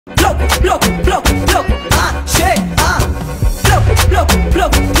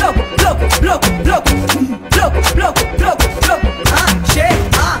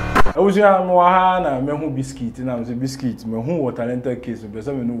Oja mwa na me hu biscuit na me biscuit me hu water talented case be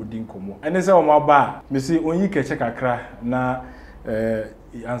so me no wodi nkomo ene se o ma ba me se onyi keche kakra na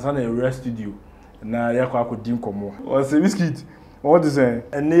ansa na area studio na yakwa akodi nkomo o se biscuit what is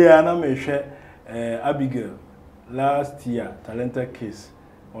ene ya na me hwe Abigail last year talented case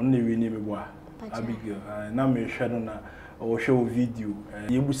on ne wi ni me bo Abigail na me hwe no na o hwe video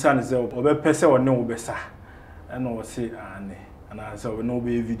yebusa ne se o be pese o ne wo be sa ena o se ane and I saw no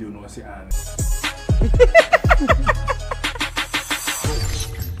be video no see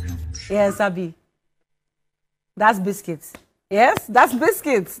Yes, Abi. That's biscuits. Yes, that's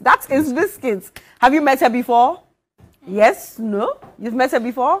biscuits. That is biscuits. Have you met her before? Yes? No? You've met her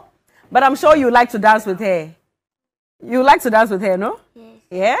before? But I'm sure you like to dance with her. You like to dance with her, no? Yes.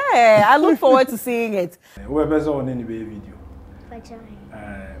 Yeah, I look forward to seeing it. Whoever's on any video.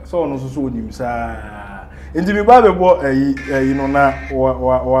 So no so nim sa enti me ba be bo you know na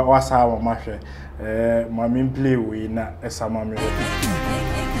wa sa wa ma hwe ma me play we na esama me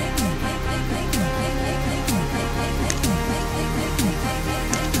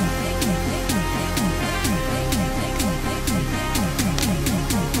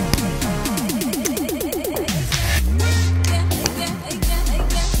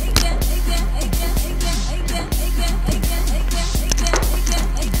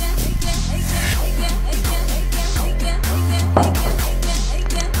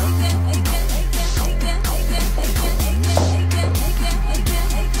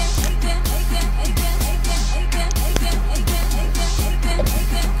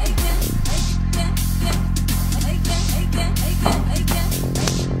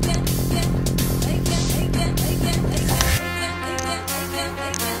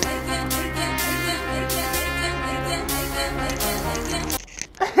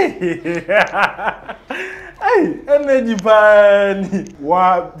Hey, energy pani.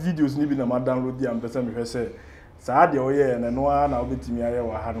 Wa videos ni bi na ma download di am pese me hwe se. Sa de oye na no na obetimi aye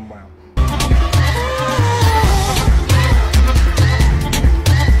wa ha no ma.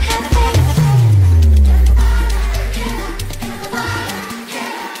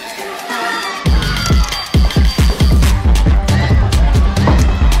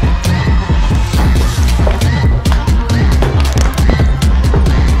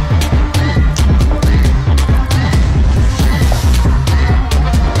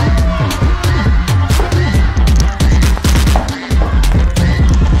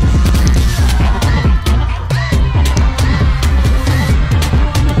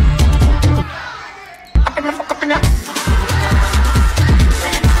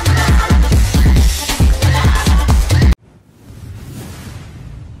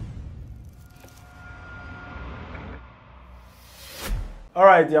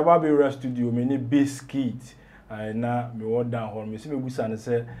 Alright, ya baby rest studio me ni biscuit. Na me wo down hall me se me busa ne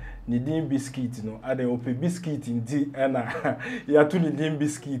se ni din biscuit no ade ope biscuit ndi na ya tu ni din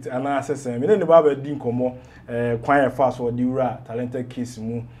biscuit ana asese me ne ba ba din komo kwan e fa so di wura talented case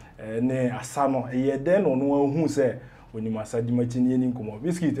mu ne asa no ye den no no hu se onimasa di machi ni ni komo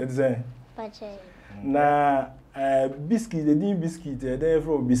biscuit e say pache na biscuit the din biscuit e dey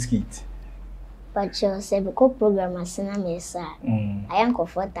from biscuit. Pacho se be ko program asena mesa. Ayanko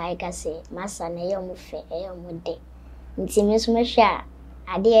for taika se masa na ye mu fe e mu de. Nti me so me hwa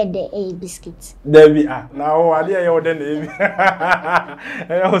ade e de biscuit. Debi na o ade e o de na ebi.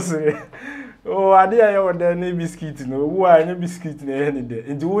 E o se. O ade e o de na biscuit no. Wo anya biscuit na e ne de.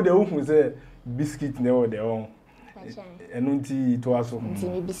 Nti wo de hu se biscuit na o de on. Enu nti to aso. Nti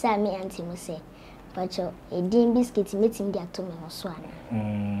me bisa me anti mo se Pacho, a dim biscuit meeting their to me or swan.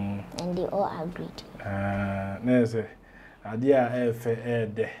 And they all agreed. Nese, Adia fair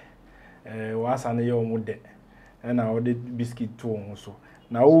de was an yo mude, and I ordered biscuit too also.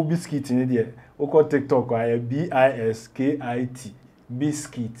 Now, biscuit in India, Oko TikTok, I BISKIT,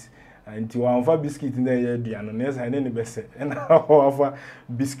 biscuit, and to offer biscuit in the year, and yes, I need the best, and I offer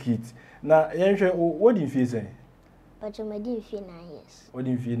biscuit. Now, what do you say? But you made it 9 years. What do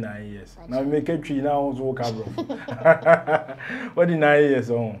you feel 9 years? Now make a tree now also walk out. What in 9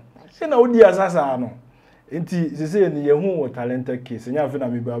 years on? Say now the assassin no. Enti se say ni yehu talented case. Nya fe na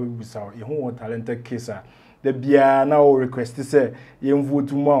me ba be saw. Yehu talented case a. The bia na o request say yem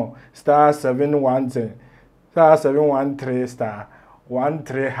vote mo *713 *713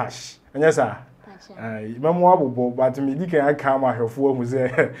 *13#. Anya sa. Memo abobo but me di kan aka ma hwefo hu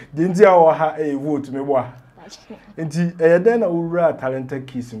say di nti a wo ha e vote me bo a. Enti den na wura talented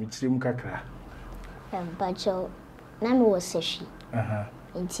case mi chirem kakra. Pacho na me was seshi.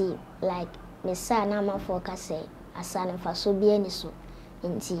 Inti like me sa na ma focus say asana fa so bi ani so.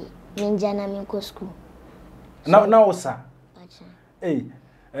 Inti minja na me ko school. Na osa. Eh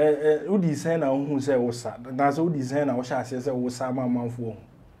udi sen na hu say osa. Na so udi sen na wo sha ase say osa ma manfo.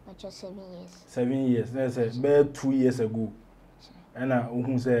 Pacha 7 years. 7 years. Na say be 2 years ago. And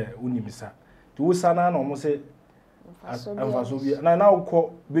hu say unimisa. To osa na no mo say amfa so bi na ukọ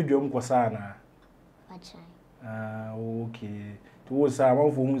bedwam kọ sa na. Pacha. Okay. To osa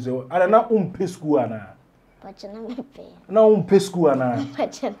manfo hu say ana na umpe school ana. Pacha na me pe. Na umpe school ana.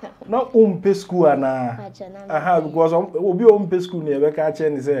 Pacha na umpe school ana. Pacha na. Aha, because obi umpe school ni ebe ka che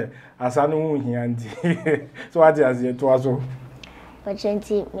ni say asane hu hia nti. So what is it to aso? Pacha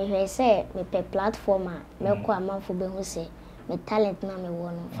nti me hwe say me pe platform a me ko amanfo be hu say me talent na me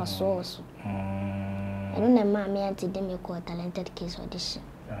wo no fa so so. Eno na ma me anti de me ko talented kids audition.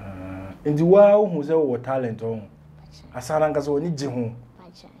 Ndi wa hu say wo talent on. Asana nka so ni je hu.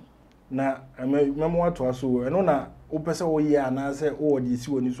 Na memo ato aso eno na wo pese wo ye ana se wo di si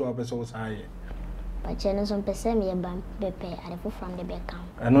woni so apese wo sa ye pache no so pese me ba bepe arefo from the back camp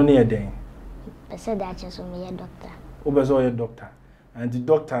eno ne ye den pese da che so me ye doctor wo pese wo ye doctor and the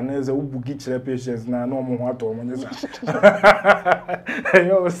doctor na ze wo bugi kire patients na no mo ato mo nyesa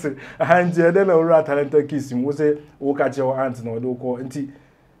yo se and je de na wo talented kids mo se wo ka che wo aunt na wo do ko nti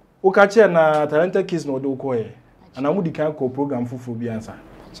wo ka che na talented kids na wo do ko ye ana mu di kan ko program fufu bi ansa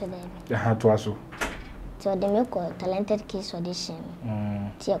aha to aso so de me ko talented kids audition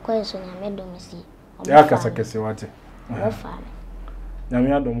ti akoy so na me do mesi ya kasa kese wate wo fa na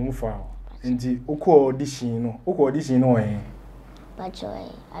me adom mu fa nti ukọ audition no pacho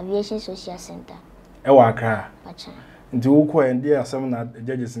aviation social center e wa Accra pacho nti ukọ ndi asem na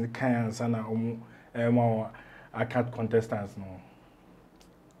judges ni kan ansa na omu ma acat contestants no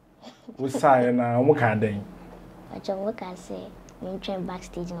wo sai na omu ka den pacho wo ka say we train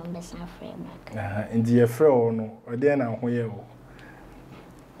backstage on best frame back. Ndi ye frɛ no ode na ho ye o.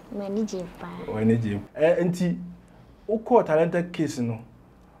 Manage pa. O manage. Nti ukọ talented kids no.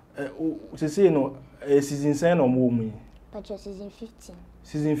 Se say no season 7 no mo mu. Pacho season 15.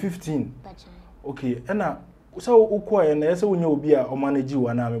 Season 15. Pacho. Okay, na so ukọ ye na yese wonya obi a o manage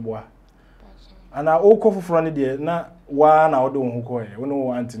wa na meboa. Pacho. Ana ukọ foforo ne de na wa na ode wo ho kọ ye. Wo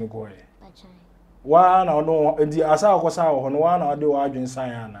no anti no kọ ye. Wa na ono ndi asa akosa ho no wa na ode wa adwen san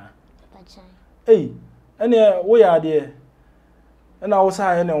ana pacha ene wo ya de na wo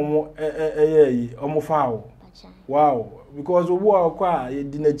sa ene omo yi omo fa wo pacha wow because obu akwa ye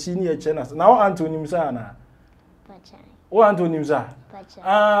di na chi ni ye che na wo antonim sa na pacha wo antonim sa pacha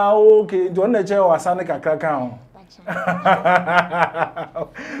okay ndo na che wa sa ne kakra kan ho pacha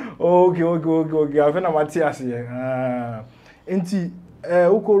okay afena matias ye enti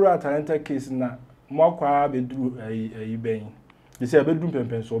ukoro talented case na mwakwa bedru ben they say bedru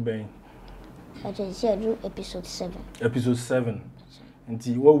pempen so ben pacha say do episode 7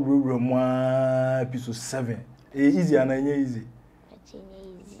 nti wo wuro mu episode 7 easy ana easy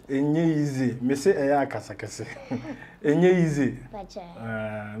enye easy me say akasa kase enye easy pacha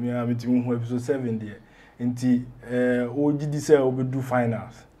me ametimu hu episode 7 there nti o gidi say obedu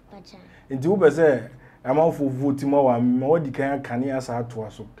finals pacha nti wo be say amanfo vote ma wa me wodi kan kane asa ato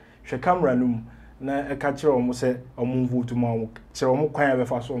aso hwe camera num na e ka kire omo se omo vote ma wo kire omo kwan be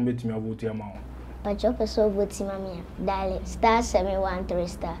fa so omo betimi vote ya ma wo pacho person vote ma me dial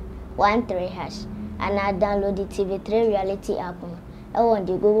 *713*13# and I download the TV3 reality app on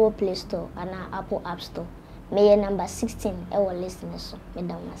the Google Play Store and Apple App Store me number 16 list me so me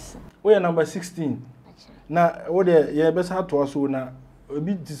da masa we number 16 na wo de ye be sa ato aso na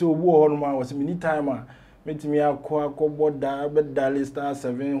obi ti se obu ho no ma was mini time a metimi akọ da be dial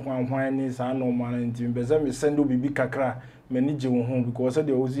 *7 hwan ni sa no ma nti be se me send obi kakra mani je wo ho because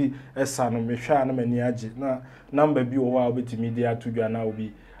the ozi esa no me hwa na mani age na number bi wo wa obetimi dia atudwa na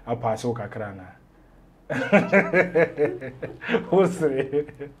obi apase o kakra na osre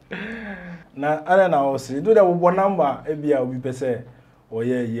na ana na osre do da wo number e bia obi pese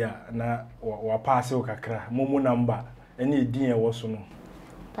oye ya na wa pass o kakra momu number ene edin e wo so no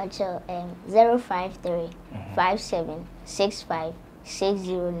pacho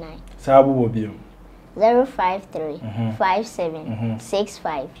 05357656609 sabu bo biom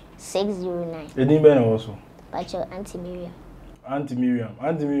 05357656609 edin be na wo so pacho Auntie Miriam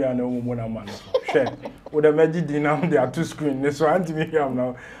na wo na man share wo da meji din na dey at screen ne so Auntie Miriam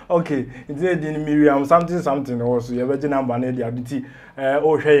now okay it's din Miriam something also you beji number na dey aduti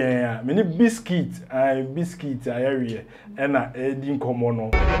o hwe yen a me ni biscuit ayawie e na edin komo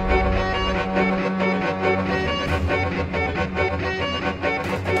no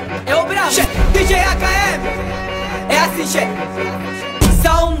DJ AKM é assim, che.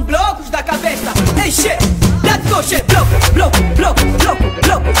 São blocos da cabeça. Ei, che, let's go, che. Bloco, bloco, bloco,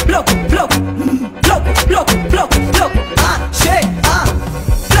 bloco, bloco, bloco, bloco, bloco, bloco, bloco, bloco. Ah, che, ah.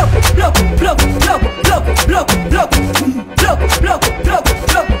 Bloco, bloco, bloco, bloco, bloco, bloco, bloco, bloco, bloco, bloco,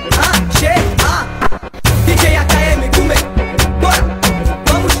 bloco. Ah, che, ah. DJ AKM, come? Bora,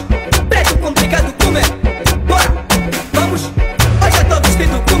 vamos. Preto complicado, come? Bora, vamos. Hoje eu tô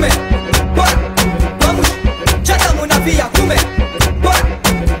vestido, come? Bora, vamos. Já tamo na via, come? Bora,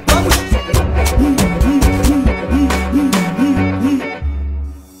 vamos.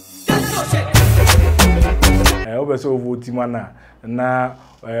 Obeso vote mana na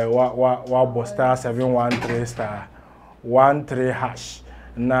wa bosta 713 star 13 hash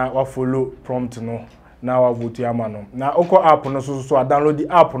na wa follow prompt no na wa vote ama no na oko app no so download the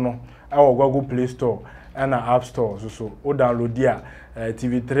app no our Google Play Store and App Store so o download dia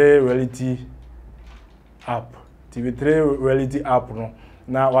TV3 reality app no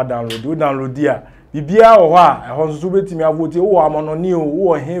na wa download dia bibia wo ha ehon so betimi avote wo amanoni o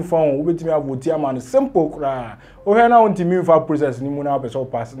wo henfon wo betimi avote ama no simple kra o he na ontimi fa process ni mu na person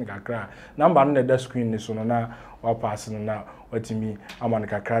pass ni kakra number no the screen ni so no na wa pass no na watimi ama no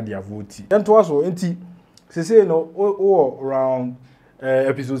kakra dia vote ento so enti sese no o around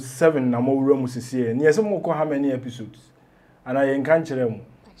episode 7 na mo wura mu sese ni yese mo ko how many episodes ana yen kan kire mu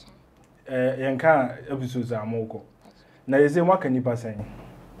yen kan episodes amoko na yese mo kan nipa sen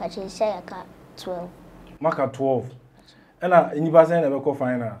Pache say aka 12. Maka 12. Ena nipa sen na be ko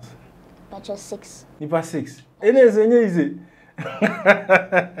finals. Pache 6. Nipa 6. Ene easy.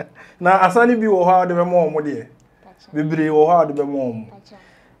 Na asani bi wo ha de be mo mo de. Bebre wo ha de be mo mo.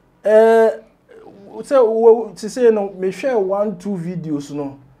 Say no me share 1-2 videos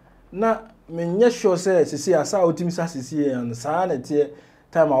no. Na me nye sure say sisi asa otimi sa sisi and sa na tie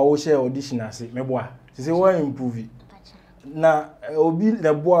time I will share audition ase me boa. Sisi wo improve. Na obi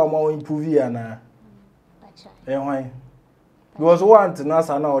na boa ma improve ya na why because want na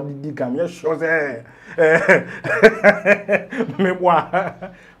sa na odidi kam ye sure say me boa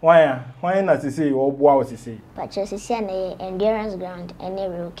why na say o boa o say but you see na endurance ground any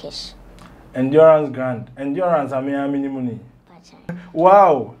real cash endurance am minimum ni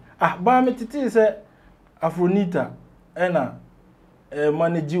wow ba me titi say Afronita ena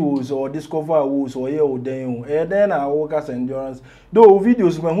manage woes or discover woes or yeah or then I work as endurance. Though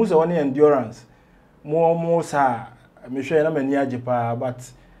videos when who's on endurance more sa me share na many ajepa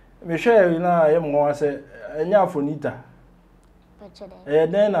but me share na am go say enya Afronita.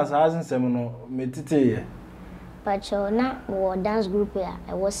 Then as asking some no me tete but na we dance group here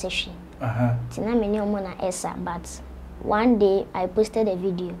I was session. Tina me no na esa but one day I posted a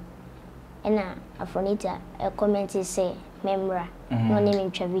video and Afronita a comment say memra no name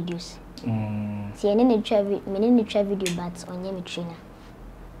in videos. See any video but on your trainer.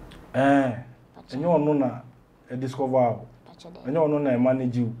 And you know na a discover. And you know na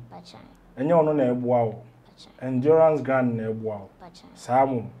manage you. And you know na wow. Endurance grand na wow.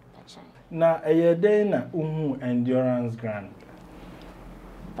 Samu. Na a day na endurance grand.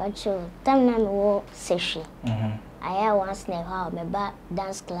 But you time na me wo session. I had once na how me back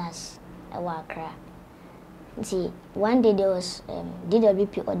dance class I wa cry. See, one day there was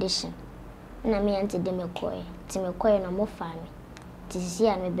DWP audition. Na me ante dem ekoi. Ti me koi na mo fa me. Ti see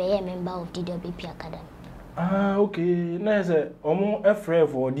I me be a member of DWP Academy. Okay. Na say omo efre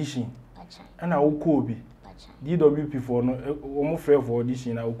for audition. And I will call be. DWP for no omo free for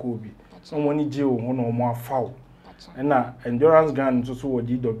audition na will be. Someone ni je o no omo afa. And na endurance grand so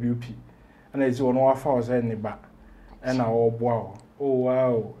DWP. And I say ono afa say ne ba. And na oboa. Oh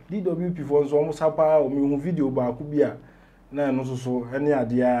wow, DWP for so almost hapa o mi video ba ku bia na no so ene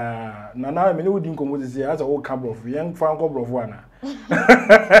ade a na me ne wodi nkomo sisi as a wo ka brof yen fa nko brof ana.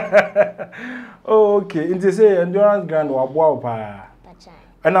 Okay, inte say endurance grand wa boa pa.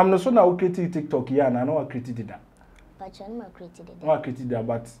 And I'm no so na o create TikTok ya na wa create that. Pacha no create that. No create that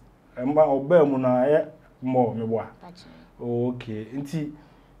but mba oba mu na ye mo me boa. Okay, inti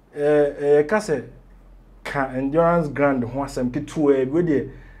kase ka endurance grand ho asem ketu we de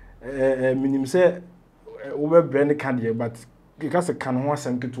minim say wo be brand kan de but ka se kan ho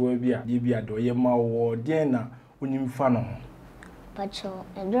asem ketu bia de bia do ye ma wo de na onim fa no pacho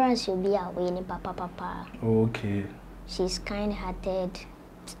endurance you be a we ni papa. Okay, she's kind hearted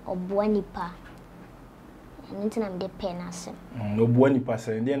obwani pa anything am de pen asem obwani pa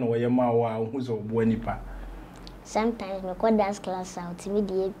say de na wo ye ma wo a hu so obwani pa sometimes me ko dance class out me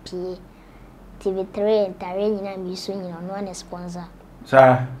de PA TV3 and Tareni na mi so nyina no na sponsor.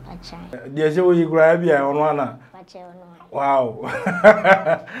 Sa. Pacha. Dey say we grab bia ono ana. Pacha ono. Wow.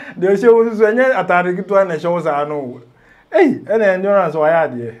 Dey say we so anya atare kitu na show sa no. Hey, and endurance why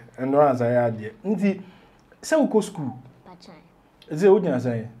adie. Endurance I adie. Nti say we go school. Pacha. Ze wo gyina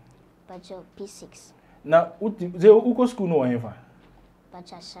say. Pacha P6. Na ze wo go school no wan fa.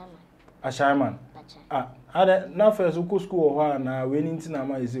 Pacha Shaman. Ashaman. Pacha. Ah, ada na first wo go school ho na we ni ntina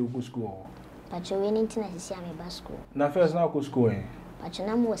ma say wo go school ho. Pacha we ni ntina sisi am ba school. Na first na go school eh. Pacha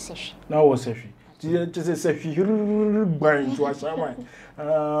na mo sehwi. Na wo sehwi. Ti say sehwi gban to Ashaman.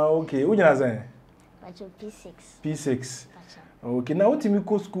 Ah, okay. Wo gyina say. Pacha P6. P6. Pacha. Okay, now what you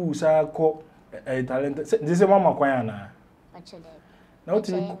go school sa ko talent. This is mama kwan na. Pacha dey. Now what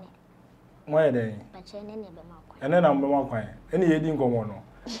you why dey? Pacha ne ne be ma kwan. And then I'm mama kwan. Any yedi nkomo no.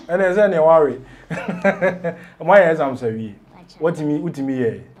 And then say na worry. My exam say we. What you me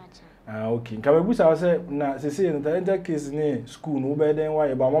here? Pacha. Ah, okay. Nka be busa say na say no talent case ni school no be den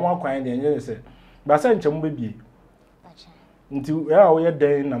why ba mama kwan dey nye say. Ba say nchem be bi. Pacha. Nti ya wo ye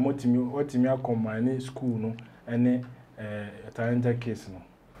den na motimi akoma ni school no ene talent case no.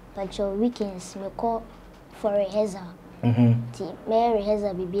 Pacha weekends me call for rehearsal. Ti me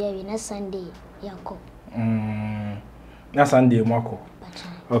rehearsal bibia we na Sunday yako. Na Sunday mwako. Pacha.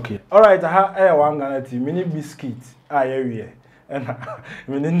 Okay. All right, ha wan Ghana team mini biscuit ye ena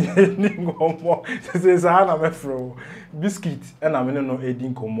mini ni ngomo se sa na mefro biscuit ena mini no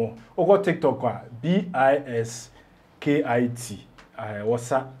edin komo. Oko TikTok a BISKIT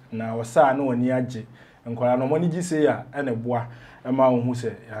wasa na oni age nkwara no moni gi se ya ena boa ema wo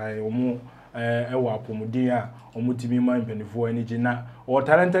se omo ewa apomudin a omo timi man penifo ani gi na o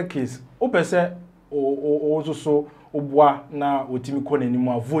talented case o pese o so oboa na otimi ko nani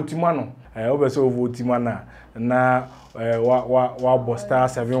mu vote ma no o pese o vote ma na wa bosta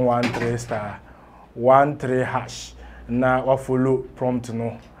 713 star 13 hash na wa follow prompt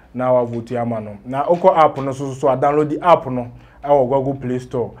no na wa vote ama no na oko app no so download the app no our Google Play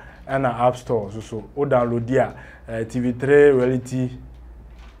Store and App Store so o download dia TV3 reality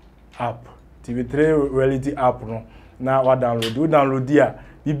app TV3 app no na wa download dia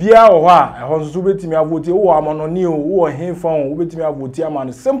bibia wo ha e ho so betimi avote wo amanoni o wo hen phone wo betimi avote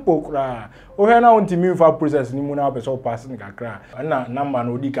amano simple kra o he na ontimi fa process ni mu na person pass ni kakra na number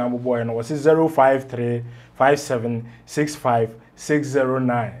no di kan boy no was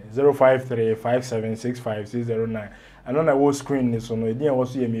 05357656009 05357656009 and on I was screen so no e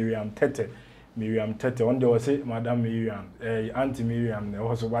was Miriam Tete on the was Madam Miriam Auntie Miriam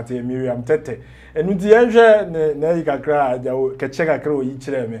also what Miriam Tete enu di enhwe na yi kakra ke che kakra o yi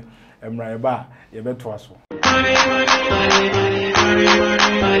kire me emra ba ye beto aso.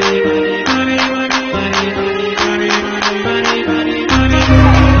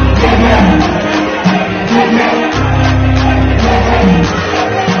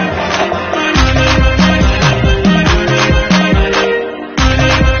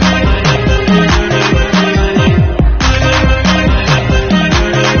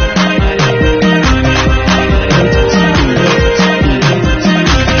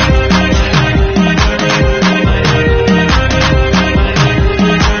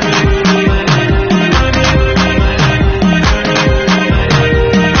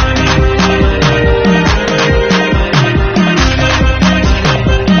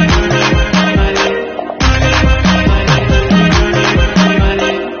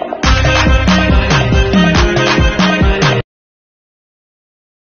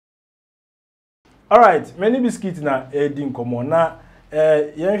 All right, many biscuits na edin komo na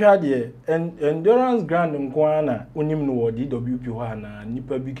yenhwa de endurance grand nko na onim no wo DWP ho na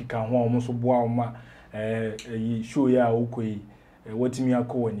nipa bi kika ho omo so boa oma yi show ya okoyi watimi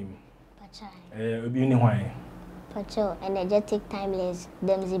akowanim. Pacha. Obi ni hwan. Pacha energetic timeless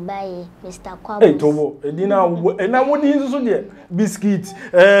Demzibaye Mr. Kwabos. Hey Tobo, edina na wodi so de biscuit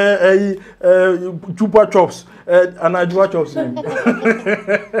chupa chops anajua chops name.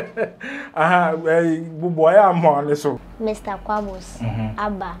 Aha, boy am on so. Mr. Kwabos,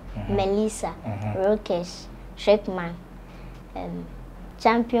 Abba, Melissa, Rokesh, Shekman,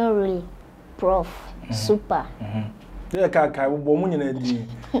 Champion Rule, Prof, Super. They ka bo mu nyina di.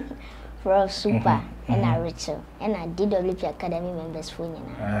 Prof Super and Rachel and DWP Academy members for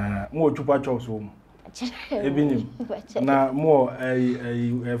nyina. Mo chupa chops wo. Ebinim. Na mo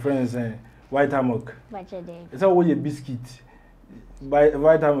friends white hammock. Bacha dey. It's all your biscuit.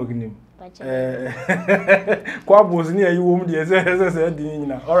 White hammock nim. Kwabos ni ayi wo mu de se di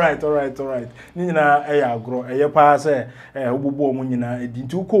nyina. All right. Ni nyina agro pa se obobo mu nyina edi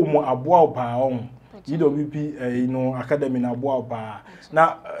nti ko mu aboa pa on. DWP no academy na aboa pa.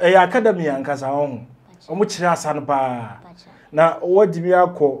 Na academy ankasa on. Omo kire asan pa. Na wodi mi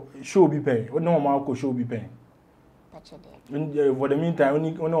akọ show bi pen. Wodi no ma akọ show bi pen. For the meantime,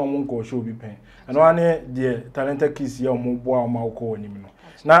 only one go show be paying. And one the talented kids here more boy or call him.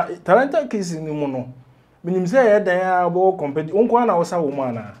 Now, talented kids in the mono. Minim say they are about competitive. Uncle and I was a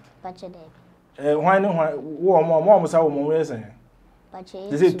woman. Why no? Mom was a woman.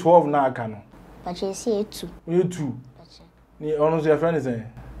 They say 12 now, can. But you see it too. You too. Ni honestly, your friend is saying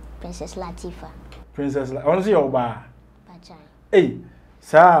Princess Latifa. Princess, honestly, your bar. Hey,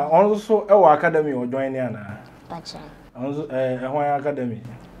 sir, also our academy or join Anna. Also, academy.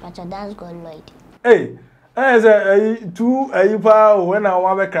 But that's God Lloyd. Hey, as a two a power when I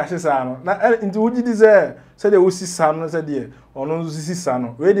want to crash his son. Now, into what you desire, said they will see son, said dear, or no see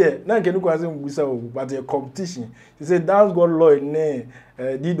son. Wait there, now can you go and but a competition. He said, that's God Lloyd, nay,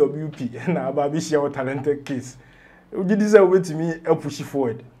 DWP, and our baby share talented kids. You desire wait to me, I'll push you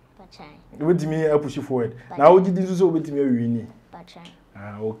forward. Wait to me, I'll push you forward. Now, you did so wait to me, Winnie.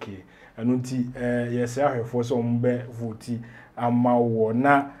 Okay. And yes, I have for some vote.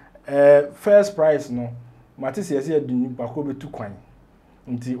 Na first prize no. Mati se yesi eduni bako be 2 kwan.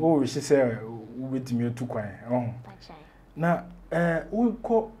 Nti o we say we betimi 2 kwan. Na we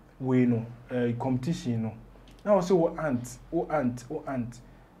ko we no competition no. Na o say o aunt.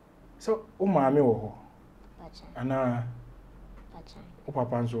 So o maame wo ho. Ana o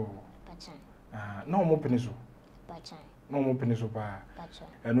papa nso ho. Na o mo pene so. No mo pene so pa.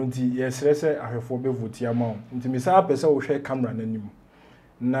 Eno nti yesere se ahwefo be vote ama. Nti me sa pese wo hwe camera nanim.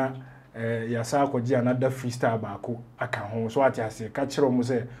 Na yasa akogye another freestyle baako aka ho so ati ase ka kire mo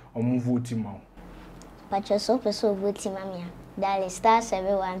se omo vote ma. Pacho so pese vote ma me. Dial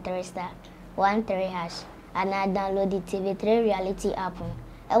 *713*13# and I download the TV3 reality app.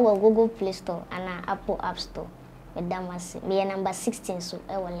 E wo Google Play Store and Apple App Store. With that was me number 16 so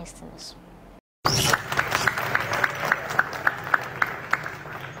e wo listeners.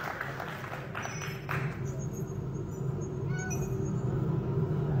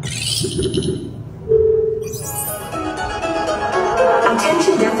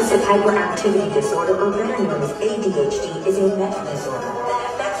 Attention deficit hyperactivity disorder, or better known as ADHD, is a mental disorder that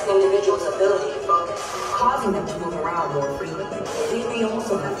affects an individual's ability to focus, causing them to move around more frequently. They may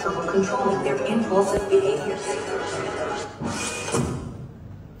also have trouble controlling their impulsive behaviors.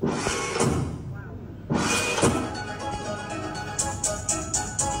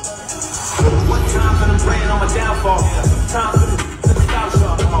 One time for the brain on my downfall. Time for the style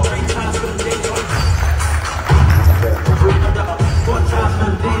shop. Come on, right time for the days on. One time for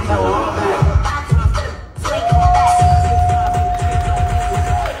the days that were all bad.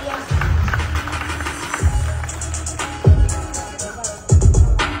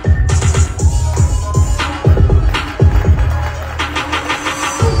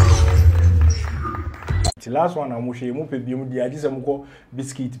 The last one I'm share mo pe bi mu dia gise mo ko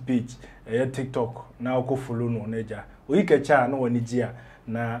BISKIT page TikTok na ko follow no neja oyi kecha na woni gia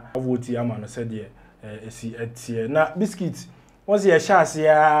na vote ama no se de esi etie na BISKIT won se ye sha ase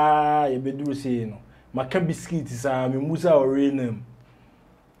ya ye beduru se no maka BISKIT sa me musa ore nam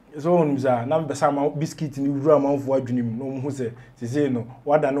so on musa na be sa ma BISKIT ni wura manfo adwunim no mu se se no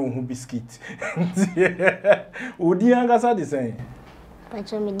wada na hu BISKIT odi angasa de sen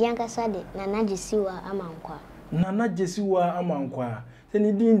Pacho midianka sade Nana Jesiwa amankwa. Nana Jesiwa amankwa. Se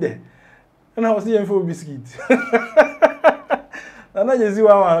ni dinde. Na o se yemfo BISKIT. Nana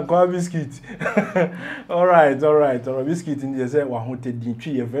Jesiwa amankwa BISKIT. All right. BISKIT ndi se wa hotedi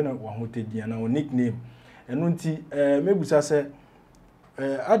twi ye ve na wa hotedi na o nickname. Eno nti mebusa se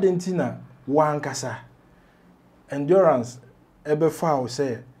adentina wa ankasa endurance ebe fa o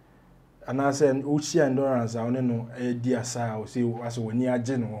se and I said, Uchi endurance, I don't know, dear sir, say, as when you are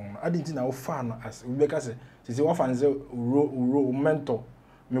general. I didn't know fan as Rebecca said, she said, often is a mentor.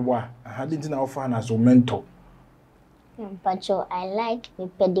 Me wa, I didn't know fan as a mentor. Pacho, I like me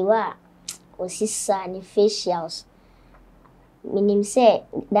pediwa, osisa ni facials. Minim say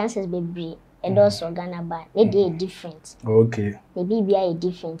dancers baby, and also Ghana bar. They dey different. Okay. The BBI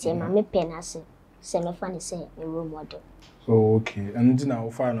different. And my penase, say me fan say a role model. So okay, and now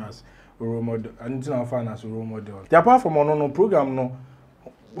fan as role model, and now fan as role model. The apart from no program no,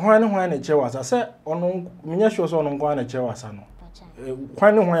 when a chair was I said on me sure so on go na chair was no.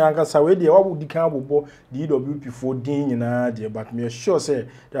 When anga sa we dey what would can bo DWP for din na dey but me sure say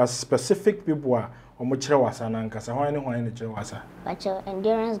there are specific people are omo chair was na anga sa when a chair was. But your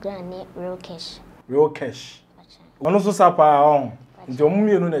endurance grand real cash. Real cash. Ono so sapa on. Nti omo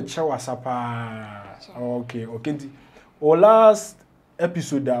mienu na chair was pa. Okay. O last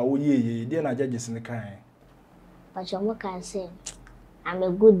episode that we dey na judges in the kind. But you can say I'm a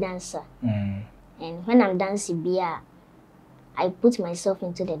good dancer. And when I'm dancing I put myself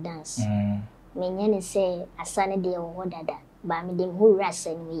into the dance. me nyane say asane de wo dada ba me dem hu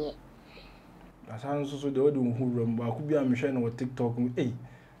rasa no ye asane so de wo de hu ram ba ku bia me hwe no TikTok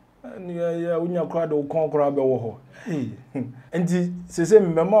ya unya kwa do konkora be wo ho enti sese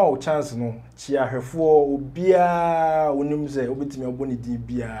mmema o chance no chi ahwefo obia onim se obetimi oboni din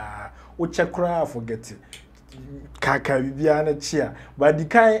bia o chekra forget kaka bibia na chia ba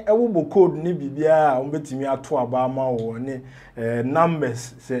dikan ewo code ni bibia obetimi ato aba ma wo ne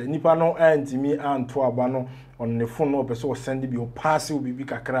numbers se nipa no antimi anto aba no on the phone no person send bi o pass bibi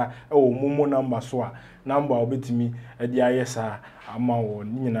kakra ewo momo number so a number obetimi e dia yesa ama wo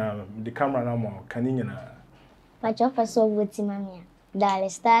nyina the camera na mo kan nyina pa chofa so wetima me dial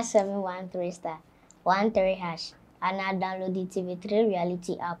 *713*13# and I download the TV3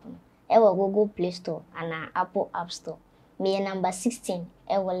 reality app ewo Google Play Store and Apple App Store me number 16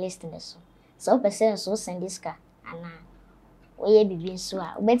 ewo list so person so send this car and oye bibi so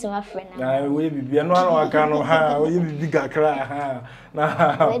a obetima friend na oye bibi no anu aka no ha oye bibi kakra ha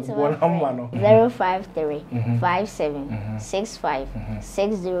na number no 053 57 65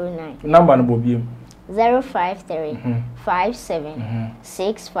 609 number no bobiem 053 57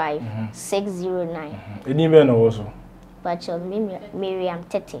 65 609 eni be no wo so but your Miriam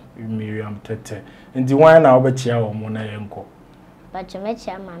Tete ndi wan na obechia wo mo na yenko but your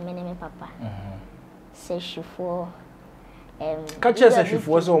mechia ma me ne me papa se shifo ka che se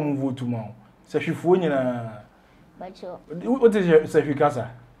hwifo so mo vote ma se hwifo nyina bacho o te se hwikasa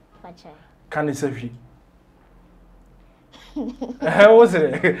bacha kan se hwi o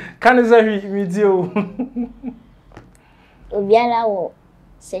se kan se hwi mi di o obiala wo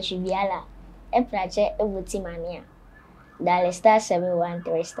se hwibiala e prache e voti mania dial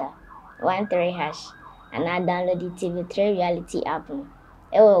 *713*13# and I download the TV3 reality app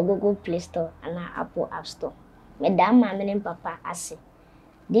ewo Google Play Store and Apple App Store me da ma me papa ase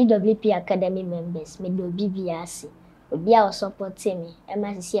DWP Academy members me do bibia ase obi a support me e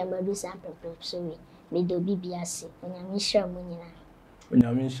ma sisi e ma do sample so me do bibia ase onyame hira mo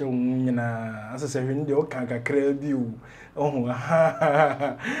nyina asese hwe ndi o kan kakra bi o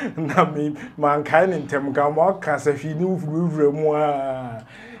na me man kan ntem ka mo ka se hwe ni ufuru mu a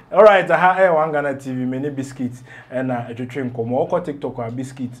alright one Ghana TV many biscuits and etwetwe nkomo okọ TikTok a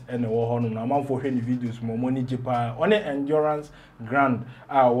biscuit and wo ho no na manfo hwe ni videos mo money jipa on endurance grand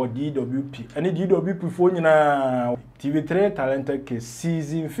wo DWP and DWP fo nyina TV3 talented case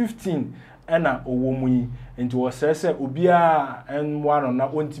season 15 ena owo mu yi enti wo sese obia enwa na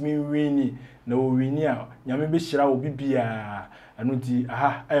ontimi wini na o wini a nyame be hira obi bia anu ti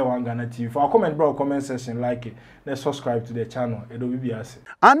one Ghana TV for comment bro comment section like it and subscribe to the channel edo bibia ase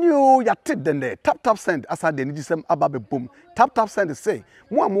anyo ya tidende tap send asa de ni gisem ababe boom tap send say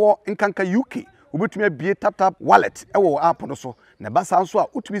mo amwo nkanka UK ubetumi abie tap wallet ewo app no so na basa nso a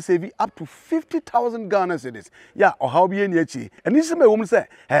utumi save up to 50,000 Ghana cedis ya oha obi eni achi eni sema ewom se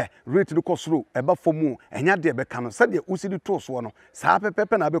rate no kosoro eba fomu enya de be ka no se de usidi to so no saa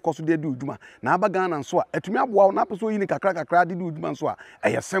pepepe na be koso de uduma na aba Ghana nso a etumi aboa na peso yi ni kakra de uduma nso a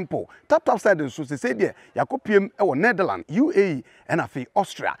eye simple tap send nso se de yakopiem ewo Netherlands UAE and afi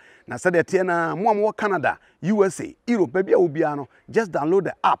Austria na se de tie na mo Canada USA Europe bia obia no just download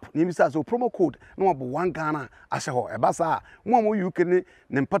the app ni mi say so promo code no abo 1 Ghana ahye ho eba sa mo UK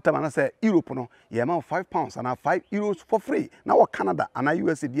ni mpata na say Europe no ye ma £5 and €5 for free na wo Canada and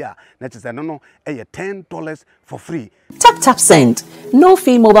USA dia na chese no $10 for free tap send no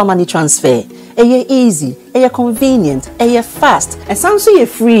fee mobile money transfer easy convenient fast and sounds so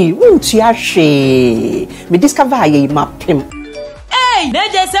free won't you share me discover ye map him Hey,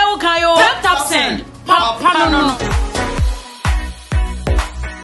 they say, okay, tap send. Papa, no.